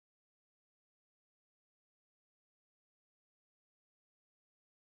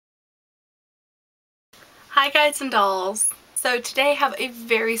Hi guys and dolls! So today I have a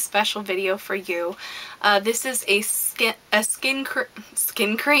very special video for you. This is a sunscreen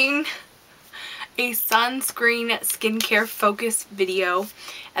skincare focus video.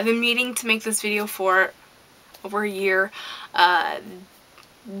 I've been meaning to make this video for over a year,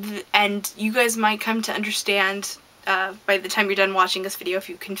 and you guys might come to understand by the time you're done watching this video if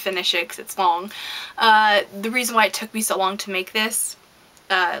you can finish it because it's long. The reason why it took me so long to make this,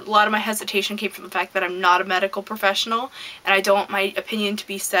 a lot of my hesitation came from the fact that I'm not a medical professional and I don't want my opinion to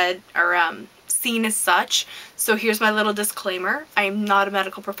be said or seen as such. So here's my little disclaimer. I am not a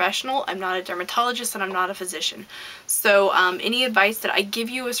medical professional, I'm not a dermatologist, and I'm not a physician. So any advice that I give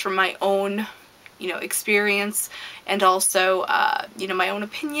you is from my own experience and also my own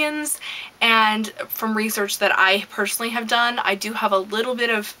opinions and from research that I personally have done. I do have a little bit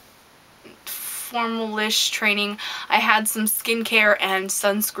of formalish training. I had some skincare and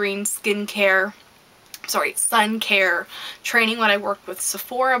sun care training when I worked with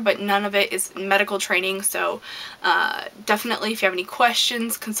Sephora, but none of it is medical training. So definitely if you have any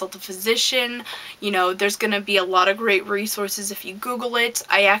questions, consult a physician. There's going to be a lot of great resources if you Google it.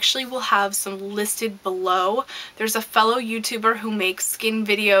 I actually will have some listed below. There's a fellow YouTuber who makes skin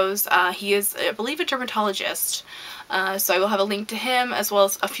videos. He is, I believe, a dermatologist. So I will have a link to him as well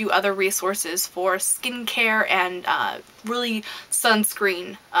as a few other resources for skincare and really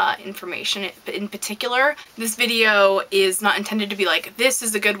sunscreen information in particular. This video is not intended to be like, this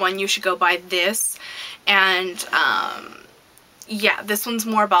is a good one, you should go buy this. And yeah, this one's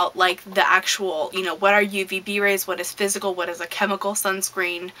more about like the actual, what are UVB rays, what is physical, what is a chemical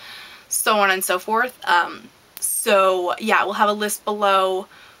sunscreen, so on and so forth. So yeah, we'll have a list below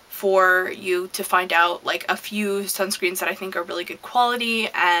for you to find out like a few sunscreens that I think are really good quality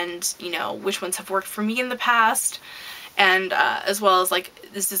and which ones have worked for me in the past, and as well as like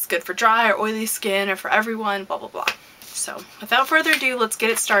this is good for dry or oily skin or for everyone, blah blah blah. So without further ado, let's get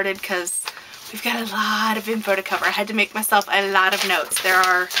it started because we've got a lot of info to cover. I had to make myself a lot of notes. There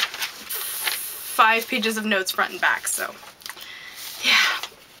are 5 pages of notes front and back, so yeah.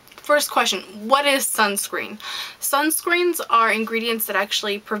 First question, what is sunscreen? Sunscreens are ingredients that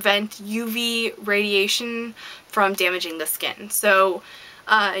actually prevent UV radiation from damaging the skin. So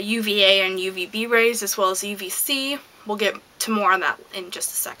UVA and UVB rays as well as UVC. We'll get to more on that in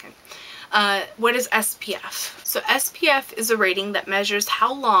just a second. What is SPF? So SPF is a rating that measures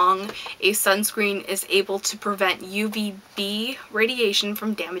how long a sunscreen is able to prevent UVB radiation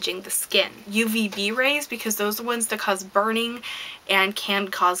from damaging the skin. UVB rays because those are the ones that cause burning and can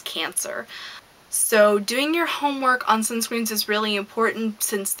cause cancer. So doing your homework on sunscreens is really important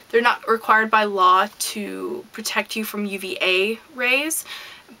since they're not required by law to protect you from UVA rays.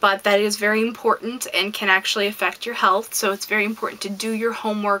 But that is very important and can actually affect your health, so it's very important to do your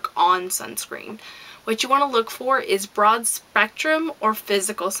homework on sunscreen. What you want to look for is broad spectrum or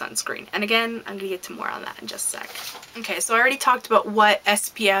physical sunscreen. And again, I'm going to get to more on that in just a sec. Okay, so I already talked about what an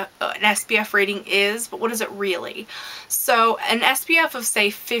SPF rating is, but what is it really? So an SPF of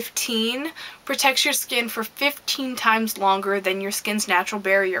say 15 protects your skin for 15 times longer than your skin's natural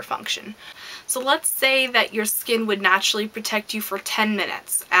barrier function. So let's say that your skin would naturally protect you for 10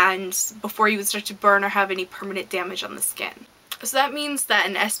 minutes and before you would start to burn or have any permanent damage on the skin. So that means that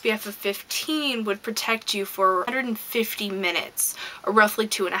an SPF of 15 would protect you for 150 minutes or roughly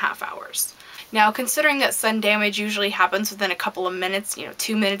 2.5 hours. Now considering that sun damage usually happens within a couple of minutes,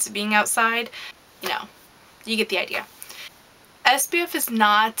 2 minutes of being outside, you get the idea. SPF is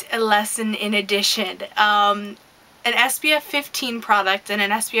not a lesson in addition. An SPF 15 product and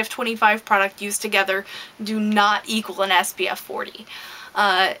an SPF 25 product used together do not equal an SPF 40.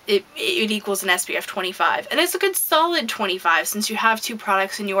 It equals an SPF 25. And it's a good solid 25 since you have 2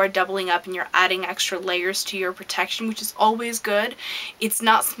 products and you are doubling up and you're adding extra layers to your protection, which is always good. It's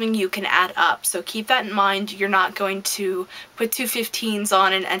not something you can add up. So keep that in mind. You're not going to put 2 15s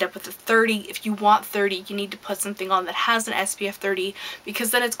on and end up with a 30. If you want 30, you need to put something on that has an SPF 30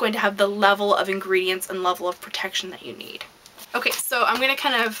 because then it's going to have the level of ingredients and level of protection that you need. Okay, so I'm going to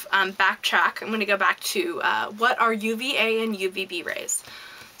kind of backtrack. I'm going to go back to what are UVA and UVB rays.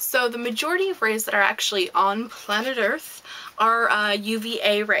 So the majority of rays that are actually on planet Earth are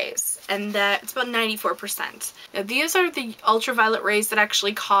UVA rays, and it's about 94%. Now these are the ultraviolet rays that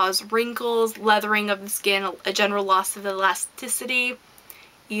actually cause wrinkles, leathering of the skin, a general loss of elasticity,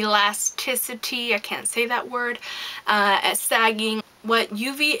 I can't say that word, sagging. What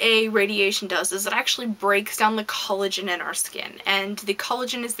UVA radiation does is it actually breaks down the collagen in our skin, and the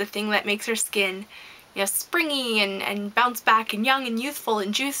collagen is the thing that makes our skin you know, springy and bounce back and young and youthful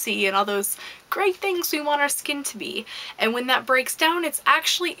and juicy and all those great things we want our skin to be. And when that breaks down, it's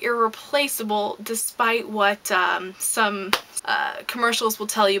actually irreplaceable, despite what some commercials will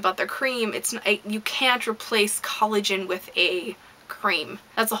tell you about their cream. You can't replace collagen with a cream.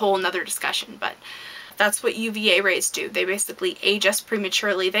 That's a whole nother discussion, but that's what UVA rays do. They basically age us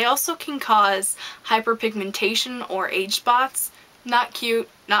prematurely. They also can cause hyperpigmentation or age spots. Not cute,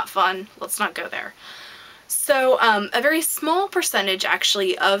 not fun, let's not go there. So a very small percentage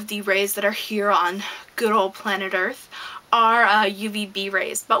actually of the rays that are here on good old planet Earth are UVB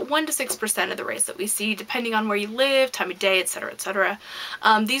rays, about 1 to 6% of the rays that we see, depending on where you live, time of day, etc., etc.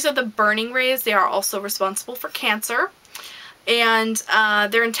 These are the burning rays. They are also responsible for cancer, and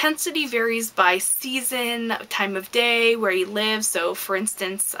their intensity varies by season, time of day, where you live. So for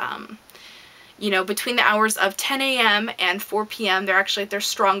instance, you know, between the hours of 10 a.m. and 4 p.m. they're actually at their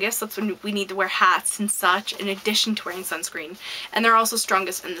strongest. That's when we need to wear hats and such, in addition to wearing sunscreen. And they're also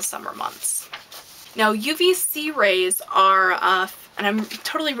strongest in the summer months. Now, UVC rays are, and I'm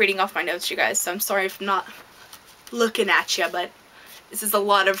totally reading off my notes, you guys, so I'm sorry if I'm not looking at you, but this is a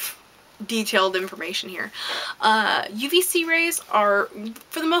lot of detailed information here. UVC rays are,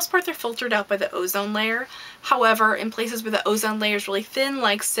 for the most part, they're filtered out by the ozone layer. However, in places where the ozone layer is really thin,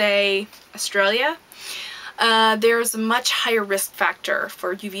 like say Australia, there's a much higher risk factor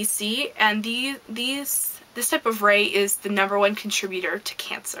for UVC, and this type of ray is the #1 contributor to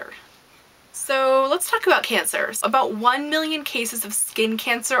cancer. So let's talk about cancers. About 1 million cases of skin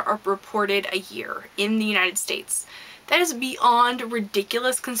cancer are reported a year in the United States. That is beyond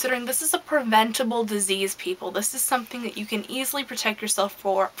ridiculous, considering this is a preventable disease, people. This is something that you can easily protect yourself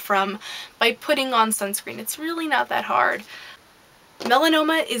from by putting on sunscreen. It's really not that hard.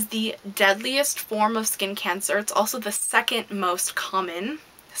 Melanoma is the deadliest form of skin cancer. It's also the second most common.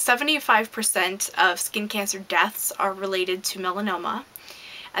 75% of skin cancer deaths are related to melanoma,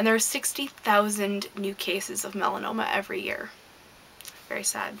 and there are 60,000 new cases of melanoma every year. Very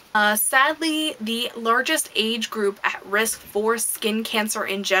sad. Sadly, the largest age group at risk for skin cancer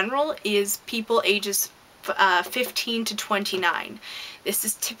in general is people ages 15 to 29. This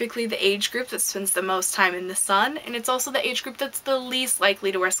is typically the age group that spends the most time in the sun, and it's also the age group that's the least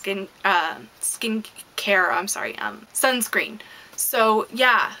likely to wear sunscreen. So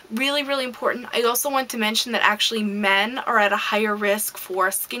yeah, really, really important. I also want to mention that actually men are at a higher risk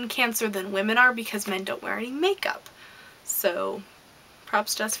for skin cancer than women are, because men don't wear any makeup. So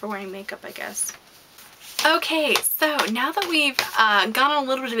props to us for wearing makeup, I guess. Okay, so now that we've gone on a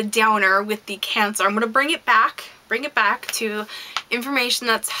little bit of a downer with the cancer, I'm going to bring it back to information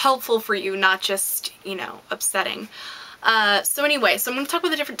that's helpful for you, not just, you know, upsetting. So anyway, so I'm going to talk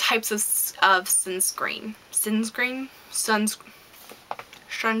about the different types of sunscreen. Sunscreen.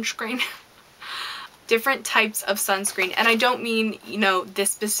 Different types of sunscreen, and I don't mean, you know,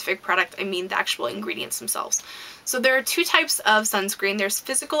 this specific product, I mean the actual ingredients themselves. So there are two types of sunscreen. There's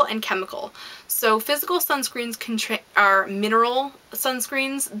physical and chemical. So physical sunscreens are mineral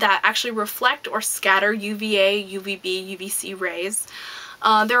sunscreens that actually reflect or scatter UVA, UVB, UVC rays.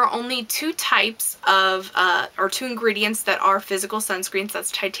 There are only two types of, or two ingredients that are physical sunscreens.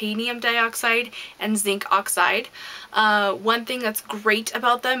 That's titanium dioxide and zinc oxide. One thing that's great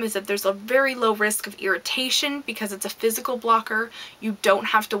about them is that there's a very low risk of irritation because it's a physical blocker. You don't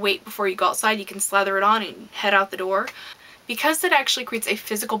have to wait before you go outside. You can slather it on and head out the door. Because it actually creates a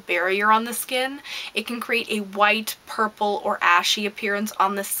physical barrier on the skin, it can create a white, purple, or ashy appearance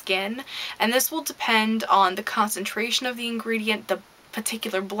on the skin. And this will depend on the concentration of the ingredient, the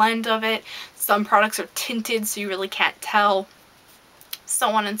particular blend of it. Some products are tinted, so you really can't tell, so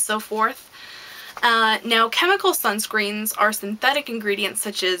on and so forth. Now, chemical sunscreens are synthetic ingredients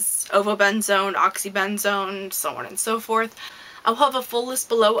such as Avobenzone, Oxybenzone, so on and so forth. I'll have a full list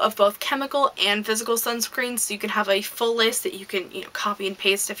below of both chemical and physical sunscreens, so you can have a full list that you can, you know, copy and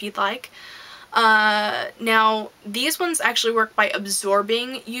paste if you'd like. Now, these ones actually work by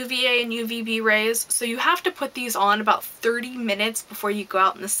absorbing UVA and UVB rays, so you have to put these on about 30 minutes before you go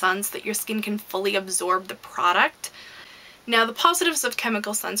out in the sun so that your skin can fully absorb the product. Now, the positives of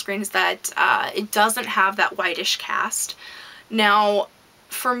chemical sunscreen is that it doesn't have that whitish cast. Now,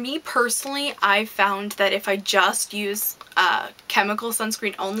 for me personally, I've found that if I just use chemical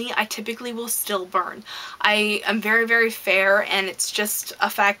sunscreen only, I typically will still burn. I am very, very fair, and it's just a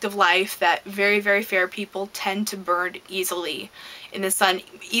fact of life that very, very fair people tend to burn easily in the sun,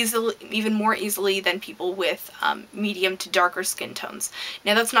 even more easily than people with medium to darker skin tones.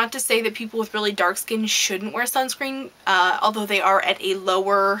 Now, that's not to say that people with really dark skin shouldn't wear sunscreen, although they are at a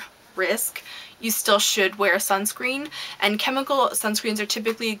lower risk. you still should wear sunscreen. And chemical sunscreens are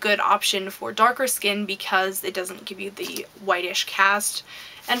typically a good option for darker skin because it doesn't give you the whitish cast,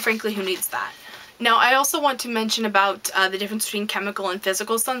 and frankly, who needs that? Now, I also want to mention about the difference between chemical and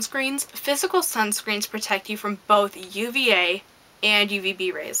physical sunscreens. Physical sunscreens protect you from both UVA and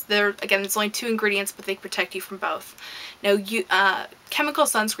UVB rays. Again, it's only 2 ingredients, but they protect you from both. Now, chemical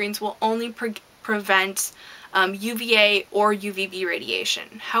sunscreens will only prevent UVA or UVB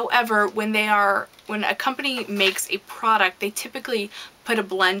radiation. However, when a company makes a product, they typically put a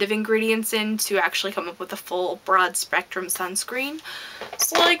blend of ingredients in to actually come up with a full broad spectrum sunscreen.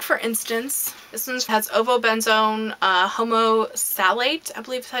 So like for instance, this one has Avobenzone, Homosalate, I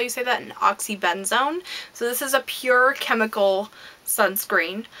believe is how you say that, and Oxybenzone. So this is a pure chemical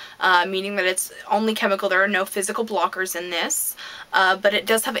sunscreen, meaning that it's only chemical. There are no physical blockers in this, but it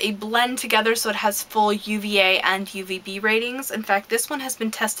does have a blend together, so it has full UVA and UVB ratings. In fact, this one has been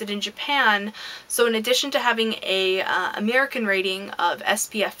tested in Japan, so in addition to having a American rating of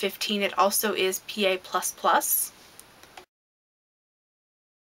SPF 15, it also is PA++.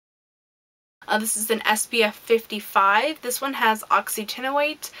 This is an SPF 55. This one has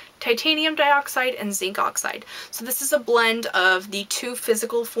oxytinoate, titanium dioxide, and zinc oxide. So this is a blend of the 2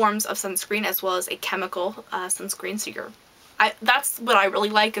 physical forms of sunscreen as well as a chemical sunscreen. So that's what I really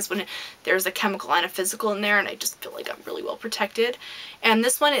like, is when there's a chemical and a physical in there, and I just feel like I'm really well protected. And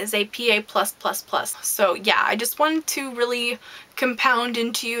this one is a PA+++. So yeah, I just wanted to really compound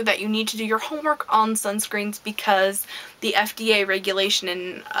into you that you need to do your homework on sunscreens, because the FDA regulation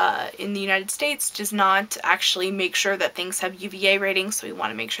in the United States does not actually make sure that things have UVA ratings, so we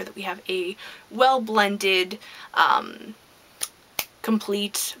want to make sure that we have a well-blended,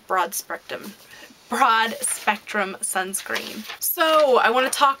 complete, broad spectrum sunscreen. So I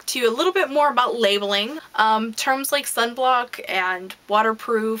want to talk to you a little bit more about labeling. Terms like sunblock and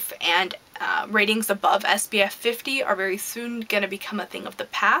waterproof and ratings above SPF 50 are very soon going to become a thing of the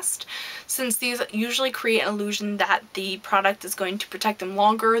past, since these usually create an illusion that the product is going to protect them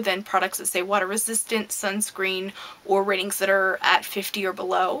longer than products that say water resistant sunscreen or ratings that are at 50 or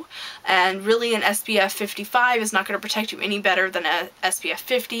below. And really, an SPF 55 is not going to protect you any better than a SPF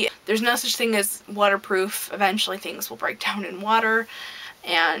 50. There's no such thing as waterproof. Eventually things will break down in water,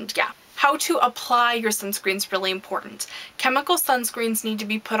 and yeah. How to apply your sunscreen is really important. Chemical sunscreens need to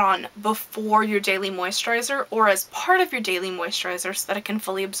be put on before your daily moisturizer or as part of your daily moisturizer so that it can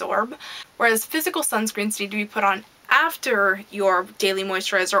fully absorb, whereas physical sunscreens need to be put on after your daily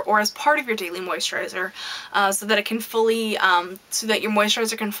moisturizer or as part of your daily moisturizer, so that it can fully, so that your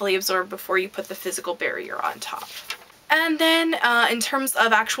moisturizer can fully absorb before you put the physical barrier on top. And then in terms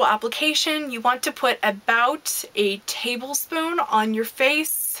of actual application, you want to put about a tablespoon on your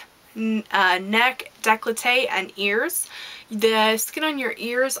face, neck, décolleté, and ears. The skin on your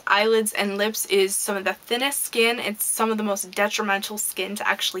ears, eyelids, and lips is some of the thinnest skin. It's some of the most detrimental skin to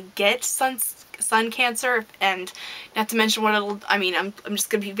actually get sun cancer, and not to mention what it'll, I mean, I'm just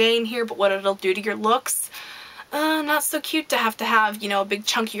gonna be vain here, but what it'll do to your looks. Not so cute to have, you know, a big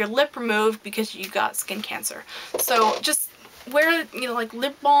chunk of your lip removed because you got skin cancer. So just wear, you know, like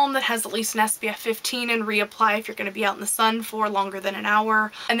lip balm that has at least an SPF 15 and reapply if you're going to be out in the sun for longer than an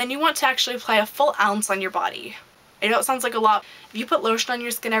hour. And then you want to actually apply a full ounce on your body. I know it sounds like a lot. If you put lotion on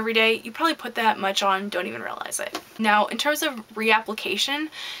your skin every day, you probably put that much on, don't even realize it. Now, in terms of reapplication,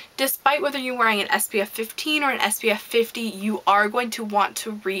 despite whether you're wearing an SPF 15 or an SPF 50, you are going to want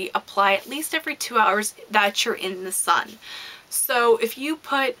to reapply at least every 2 hours that you're in the sun. So if you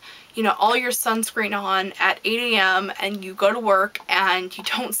put, you know, all your sunscreen on at 8 a.m. and you go to work and you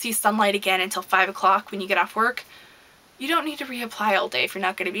don't see sunlight again until 5 o'clock when you get off work, you don't need to reapply all day if you're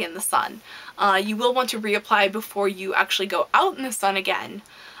not going to be in the sun. You will want to reapply before you actually go out in the sun again,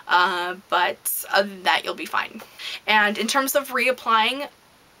 but other than that, you'll be fine. And in terms of reapplying,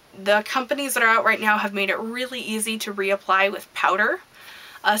 the companies that are out right now have made it really easy to reapply with powder.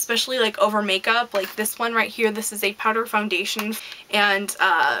 Especially like over makeup, like this one right here. This is a powder foundation, and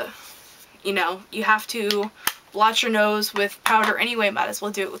you know, you have to blotch your nose with powder anyway, might as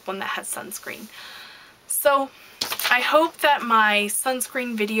well do it with one that has sunscreen. So I hope that my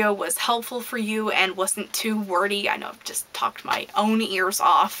sunscreen video was helpful for you and wasn't too wordy. I know I've just talked my own ears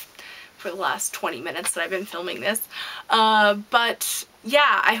off for the last 20 minutes that I've been filming this, but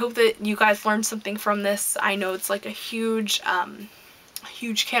yeah, I hope that you guys learned something from this. I know it's like a huge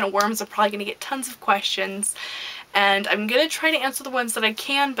can of worms. I'm probably gonna get tons of questions, and I'm gonna try to answer the ones that I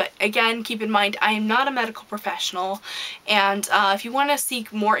can, but again, keep in mind I am not a medical professional, and if you want to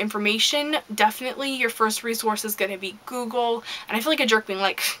seek more information, definitely your first resource is gonna be Google. And I feel like a jerk being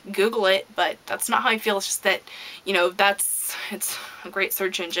like, Google it, but that's not how I feel. It's just that, you know, that's because it's a great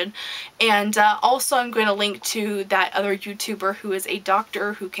search engine. And also I'm going to link to that other YouTuber who is a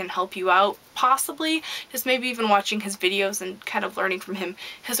doctor who can help you out, possibly just maybe even watching his videos and kind of learning from him.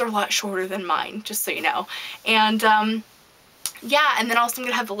 His are a lot shorter than mine, just so you know. And yeah, and then also I'm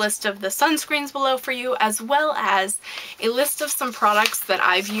going to have a list of the sunscreens below for you, as well as a list of some products that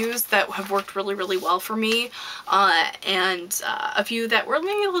I've used that have worked really, really well for me, and a few that were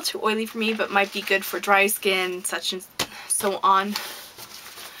maybe a little too oily for me, but might be good for dry skin, such and so on.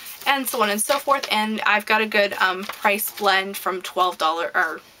 And so on and so forth. And I've got a good price blend from $12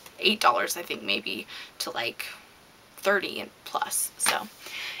 or $8, I think, maybe, to like $30 and plus. So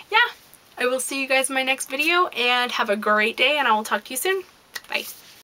yeah, I will see you guys in my next video, and have a great day, and I will talk to you soon. Bye.